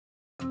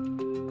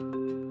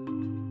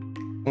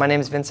My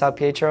name is Vince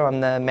Salpietro. I'm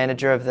the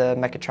manager of the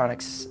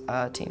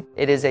Mechatronics team.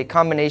 It is a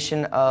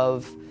combination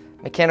of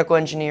mechanical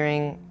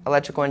engineering,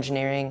 electrical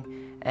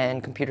engineering,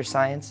 and computer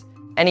science.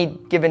 Any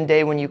given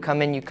day when you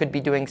come in, you could be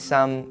doing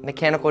some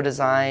mechanical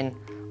design,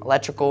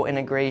 electrical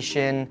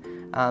integration,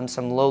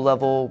 some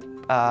low-level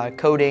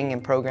coding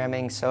and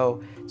programming,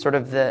 so sort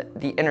of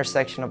the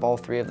intersection of all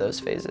three of those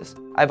phases.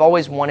 I've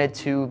always wanted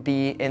to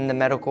be in the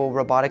medical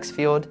robotics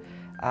field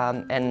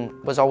and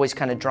was always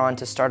kind of drawn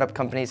to startup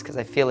companies because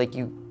I feel like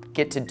you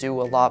get to do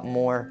a lot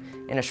more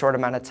in a short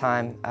amount of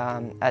time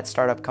at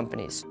startup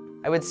companies.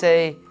 I would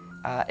say,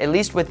 at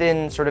least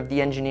within sort of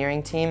the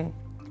engineering team,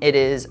 it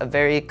is a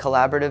very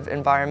collaborative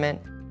environment.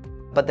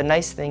 But the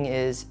nice thing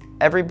is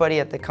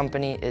everybody at the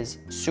company is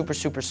super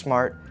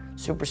smart,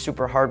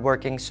 super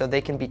hardworking, so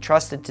they can be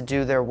trusted to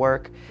do their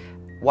work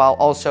while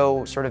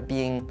also sort of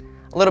being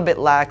a little bit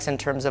lax in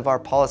terms of our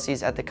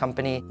policies at the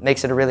company.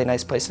 Makes it a really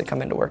nice place to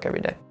come into work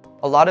every day.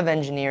 A lot of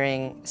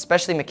engineering,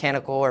 especially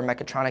mechanical or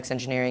mechatronics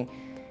engineering,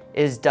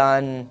 is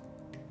done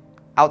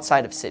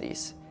outside of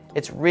cities.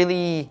 It's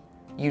really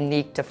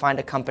unique to find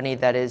a company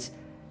that is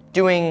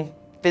doing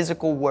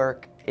physical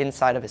work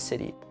inside of a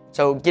city.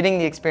 So getting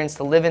the experience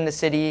to live in the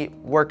city,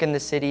 work in the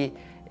city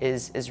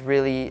is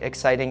really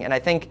exciting. And I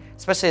think,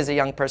 especially as a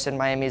young person,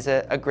 Miami is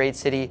a great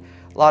city.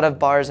 A lot of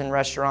bars and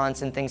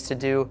restaurants and things to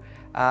do.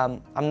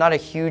 I'm not a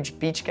huge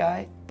beach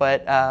guy,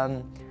 but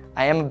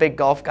I am a big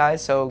golf guy,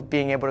 so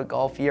being able to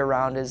golf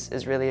year-round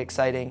is really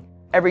exciting.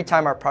 Every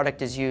time our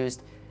product is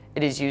used,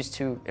 it is used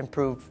to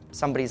improve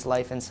somebody's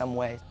life in some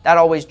way. That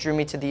always drew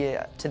me to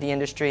the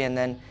industry, and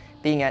then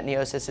being at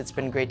Neocis, it's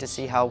been great to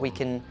see how we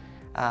can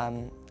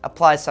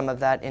apply some of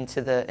that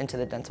into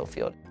the dental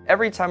field.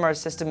 Every time our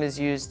system is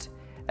used,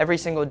 every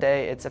single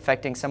day, it's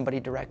affecting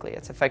somebody directly.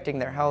 It's affecting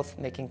their health,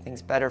 making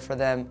things better for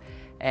them,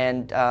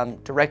 and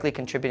directly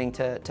contributing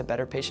to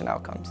better patient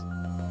outcomes.